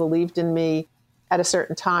person who believed in me at a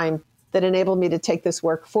certain time that enabled me to take this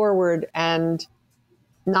work forward and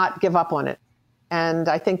not give up on it. And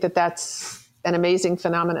I think that that's an amazing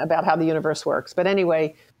phenomenon about how the universe works. But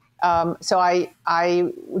anyway, so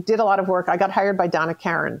I did a lot of work. I got hired by Donna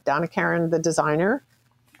Karan. Donna Karan, the designer,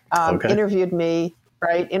 interviewed me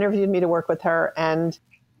to work with her. And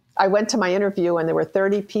I went to my interview and there were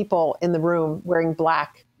 30 people in the room wearing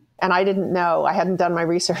black. And I didn't know, I hadn't done my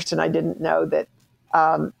research and I didn't know that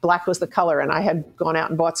black was the color. And I had gone out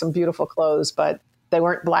and bought some beautiful clothes, but they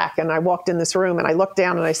weren't black. And I walked in this room and I looked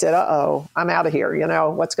down and I said, uh-oh, I'm out of here. You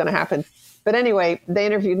know, what's going to happen? But anyway, they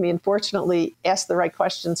interviewed me and fortunately asked the right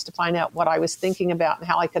questions to find out what I was thinking about and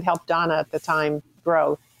how I could help Donna at the time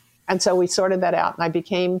grow. And so we sorted that out. And I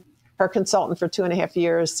became her consultant for 2.5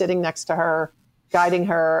 years, sitting next to her, guiding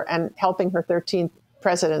her and helping her 13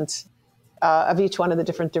 presidents of each one of the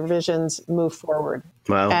different divisions move forward.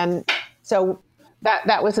 Wow. And so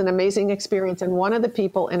that was an amazing experience. And one of the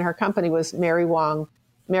people in her company was Mary Wong.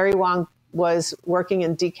 Mary Wong was working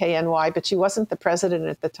in DKNY, but she wasn't the president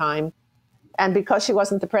at the time. And because she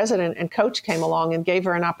wasn't the president and Coach came along and gave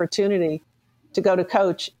her an opportunity to go to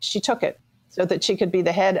Coach, she took it so that she could be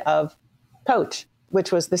the head of Coach,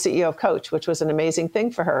 which was the CEO of Coach, which was an amazing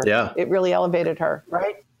thing for her. Yeah. It really elevated her,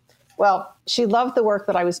 right? Well, she loved the work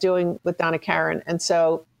that I was doing with Donna Karan. And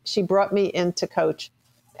so she brought me into Coach.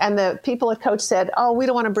 And the people at Coach said, oh, we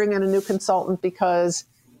don't want to bring in a new consultant because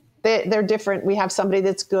they're different. We have somebody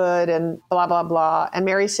that's good and blah, blah, blah. And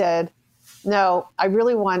Mary said, no, I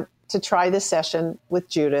really want to try this session with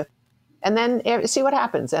Judith and then see what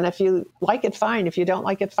happens. And if you like it, fine. If you don't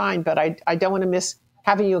like it, fine. But I don't want to miss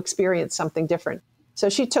having you experience something different. So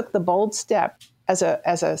she took the bold step as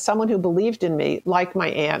a someone who believed in me, like my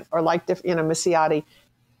aunt or like Missiotti,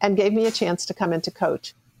 and gave me a chance to come into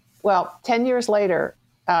Coach. Well, 10 years later,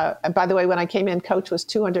 by the way, when I came in, Coach was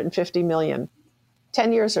 $250 million.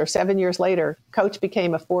 10 years or 7 years later, Coach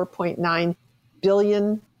became a $4.9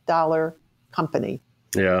 billion company.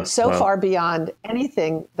 Yeah. So far beyond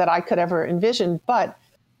anything that I could ever envision. But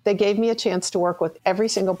they gave me a chance to work with every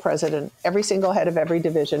single president, every single head of every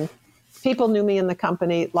division. People knew me in the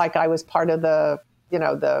company like I was part of the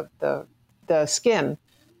skin.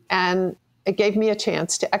 And it gave me a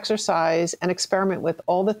chance to exercise and experiment with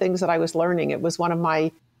all the things that I was learning. It was one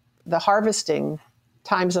of the harvesting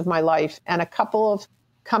times of my life. And a couple of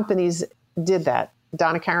companies did that.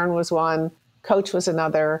 Donna Karan was one, Coach was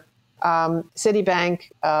another, Citibank,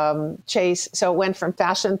 Chase. So it went from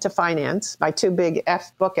fashion to finance, my two big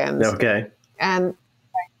F bookends. Okay. And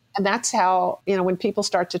that's how, when people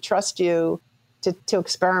start to trust you to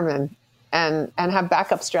experiment and have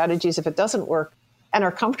backup strategies if it doesn't work and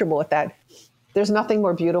are comfortable with that, there's nothing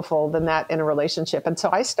more beautiful than that in a relationship. And so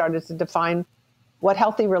I started to define what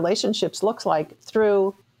healthy relationships looks like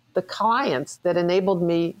through the clients that enabled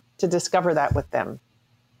me to discover that with them.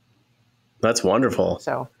 That's wonderful.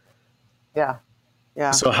 So, yeah.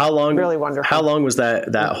 Yeah. So how long, really wonderful. How long was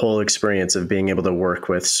that whole experience of being able to work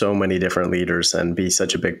with so many different leaders and be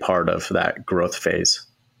such a big part of that growth phase?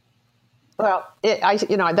 Well,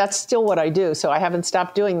 that's still what I do. So I haven't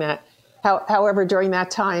stopped doing that. However, during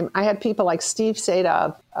that time, I had people like Steve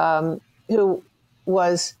Sadov, who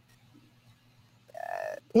was,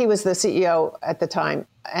 he was the CEO at the time.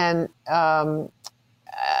 And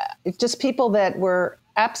just people that were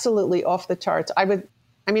absolutely off the charts.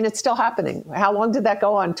 It's still happening. How long did that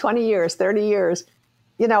go on? 20 years, 30 years.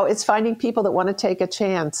 It's finding people that want to take a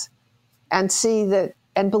chance and see that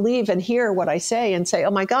and believe and hear what I say and say,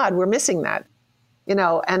 oh my God, we're missing that.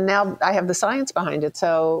 And now I have the science behind it.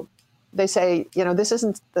 So they say, this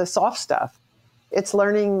isn't the soft stuff. It's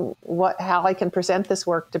learning how I can present this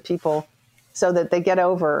work to people so that they get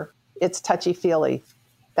over it's touchy-feely.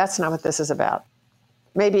 That's not what this is about.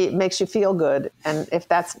 Maybe it makes you feel good. And if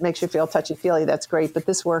that makes you feel touchy-feely, that's great. But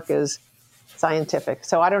this work is scientific.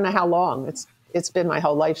 So I don't know how long. It's been my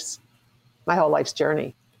whole life's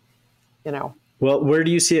journey, Well, where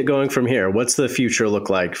do you see it going from here? What's the future look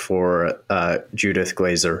like for Judith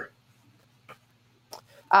Glaser?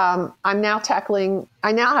 I now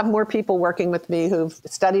have more people working with me who've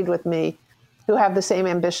studied with me, who have the same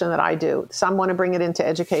ambition that I do. Some want to bring it into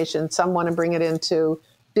education. Some want to bring it into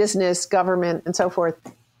business, government, and so forth.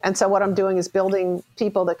 And so what I'm doing is building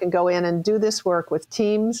people that can go in and do this work with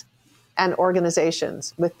teams and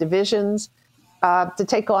organizations, with divisions, to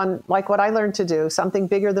take on, like what I learned to do, something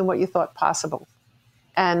bigger than what you thought possible,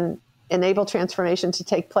 and enable transformation to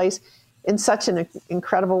take place in such an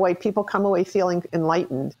incredible way. People come away feeling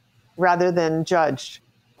enlightened rather than judged.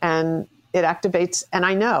 And it activates, and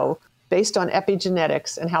I know, based on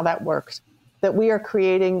epigenetics and how that works, that we are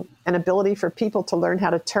creating an ability for people to learn how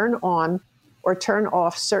to turn on or turn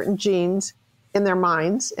off certain genes in their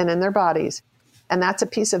minds and in their bodies. And that's a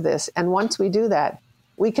piece of this. And once we do that,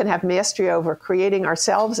 we can have mastery over creating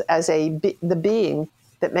ourselves as the being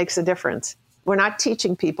that makes a difference. We're not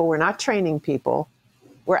teaching people. We're not training people.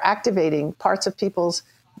 We're activating parts of people's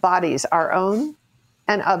bodies, our own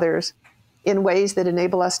and others, in ways that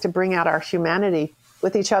enable us to bring out our humanity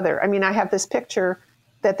with each other. I mean, I have this picture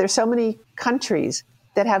that there's so many countries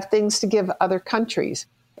that have things to give other countries.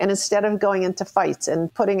 And instead of going into fights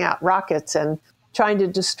and putting out rockets and trying to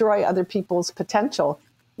destroy other people's potential,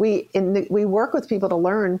 we work with people to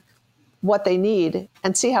learn what they need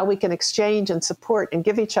and see how we can exchange and support and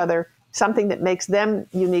give each other something that makes them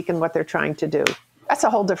unique in what they're trying to do. That's a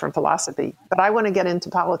whole different philosophy. But I want to get into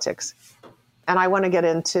politics, and I want to get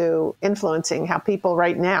into influencing how people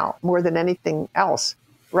right now, more than anything else,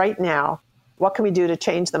 right now, what can we do to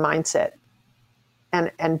change the mindset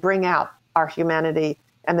and bring out our humanity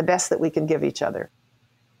and the best that we can give each other.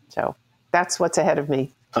 So that's what's ahead of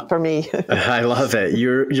me. For me. I love it.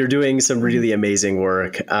 You're doing some really amazing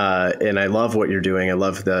work. And I love what you're doing. I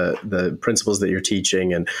love the principles that you're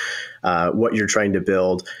teaching and what you're trying to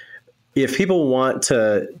build. If people want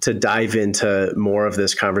to dive into more of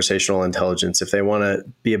this conversational intelligence, if they want to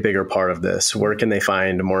be a bigger part of this, where can they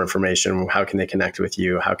find more information? How can they connect with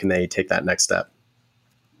you? How can they take that next step?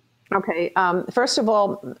 Okay. First of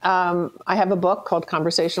all, I have a book called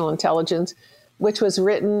Conversational Intelligence, which was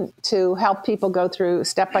written to help people go through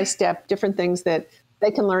step-by-step different things that they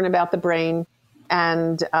can learn about the brain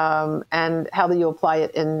and how do you apply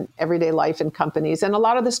it in everyday life in companies. And a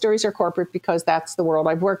lot of the stories are corporate because that's the world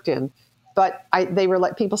I've worked in. But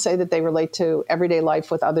people say that they relate to everyday life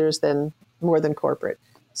with others more than corporate.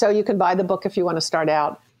 So you can buy the book if you want to start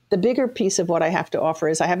out. The bigger piece of what I have to offer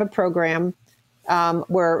is I have a program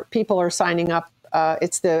where people are signing up.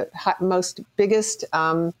 It's the biggest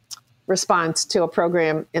response to a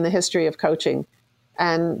program in the history of coaching.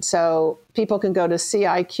 And so people can go to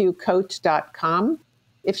ciqcoach.com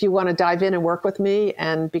if you want to dive in and work with me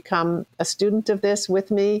and become a student of this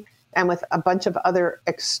with me and with a bunch of other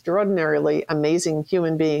extraordinarily amazing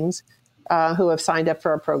human beings who have signed up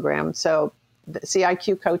for our program. So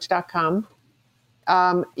ciqcoach.com.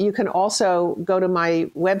 You can also go to my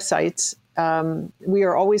websites. We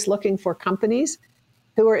are always looking for companies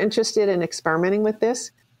who are interested in experimenting with this.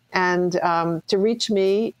 And to reach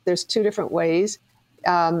me, there's two different ways.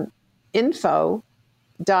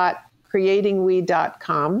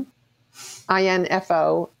 info.creatingwe.com,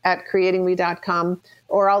 info at creatingwe.com,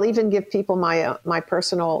 or I'll even give people my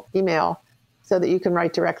personal email so that you can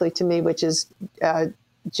write directly to me, which is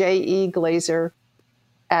Glaser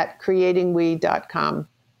at creatingwe.com.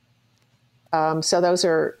 So those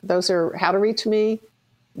are how to reach me.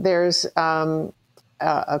 There's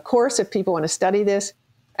a course if people want to study this.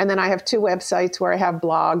 And then I have two websites where I have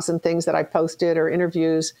blogs and things that I posted or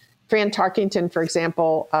interviews. Fran Tarkington, for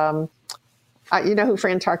example, you know who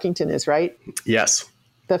Fran Tarkington is, right? Yes.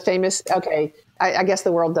 The famous, okay, I guess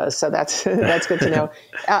the world does, so that's good to know.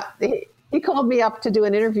 He called me up to do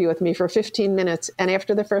an interview with me for 15 minutes. And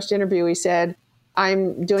after the first interview, he said,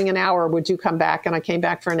 I'm doing an hour. Would you come back? And I came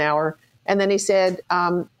back for an hour. And then he said,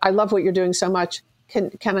 I love what you're doing so much.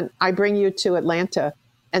 Can I bring you to Atlanta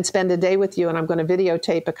and spend a day with you, and I'm going to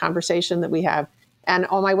videotape a conversation that we have. And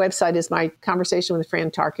on my website is my conversation with Fran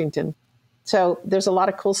Tarkington. So there's a lot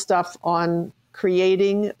of cool stuff on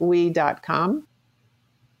creatingwe.com,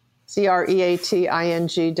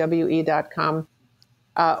 creatingwe.com,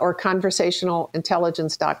 or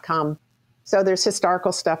conversationalintelligence.com. So there's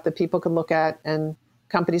historical stuff that people can look at and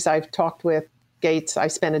companies I've talked with, Gates I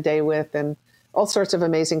spent a day with, and all sorts of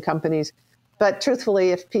amazing companies. But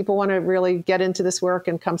truthfully, if people want to really get into this work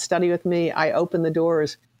and come study with me, I open the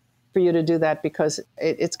doors for you to do that because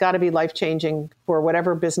it's got to be life-changing for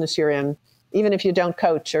whatever business you're in, even if you don't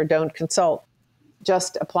coach or don't consult,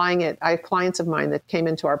 just applying it. I have clients of mine that came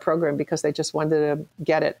into our program because they just wanted to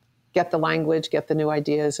get the language, get the new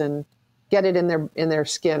ideas, and get it in their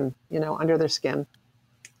skin, under their skin.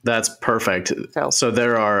 That's perfect. So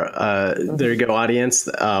there you go, audience,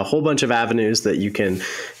 a whole bunch of avenues that you can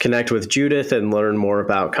connect with Judith and learn more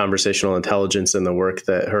about conversational intelligence and the work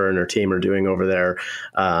that her and her team are doing over there.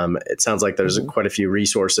 It sounds like there's quite a few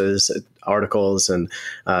resources, articles, and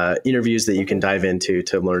interviews that you can dive into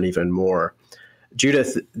to learn even more.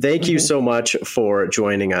 Judith, thank you so much for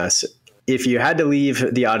joining us. If you had to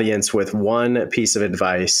leave the audience with one piece of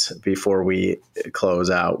advice before we close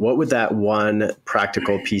out, what would that one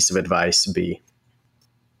practical piece of advice be?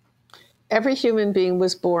 Every human being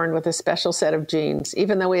was born with a special set of genes.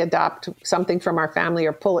 Even though we adopt something from our family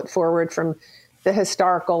or pull it forward from the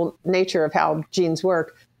historical nature of how genes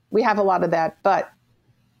work, we have a lot of that. But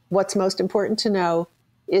what's most important to know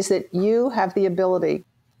is that you have the ability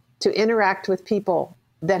to interact with people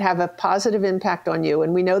that have a positive impact on you.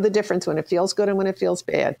 And we know the difference when it feels good and when it feels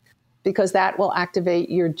bad, because that will activate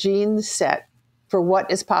your gene set for what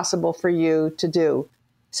is possible for you to do.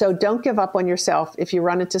 So don't give up on yourself if you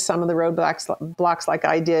run into some of the roadblocks like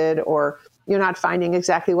I did, or you're not finding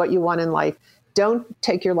exactly what you want in life. Don't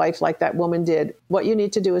take your life like that woman did. What you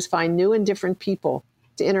need to do is find new and different people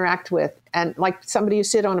to interact with. And like somebody you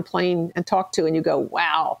sit on a plane and talk to and you go,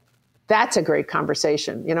 wow, that's a great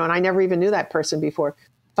conversation. And I never even knew that person before.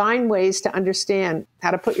 Find ways to understand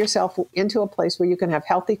how to put yourself into a place where you can have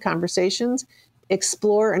healthy conversations,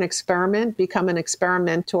 explore and experiment, become an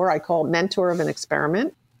experimenter. I call it mentor of an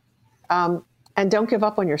experiment. And don't give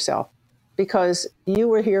up on yourself, because you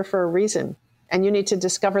were here for a reason and you need to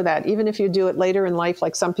discover that. Even if you do it later in life,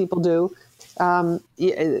 like some people do,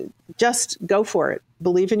 just go for it.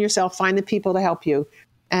 Believe in yourself, find the people to help you,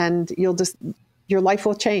 and your life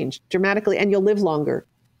will change dramatically and you'll live longer,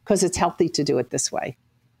 because it's healthy to do it this way.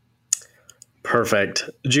 Perfect.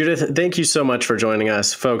 Judith, thank you so much for joining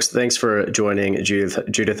us. Folks, thanks for joining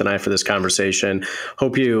Judith and I for this conversation.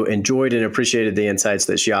 Hope you enjoyed and appreciated the insights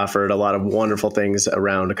that she offered. A lot of wonderful things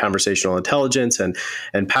around conversational intelligence and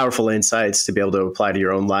powerful insights to be able to apply to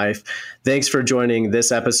your own life. Thanks for joining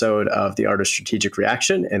this episode of The Art of Strategic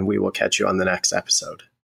Reaction, and we will catch you on the next episode.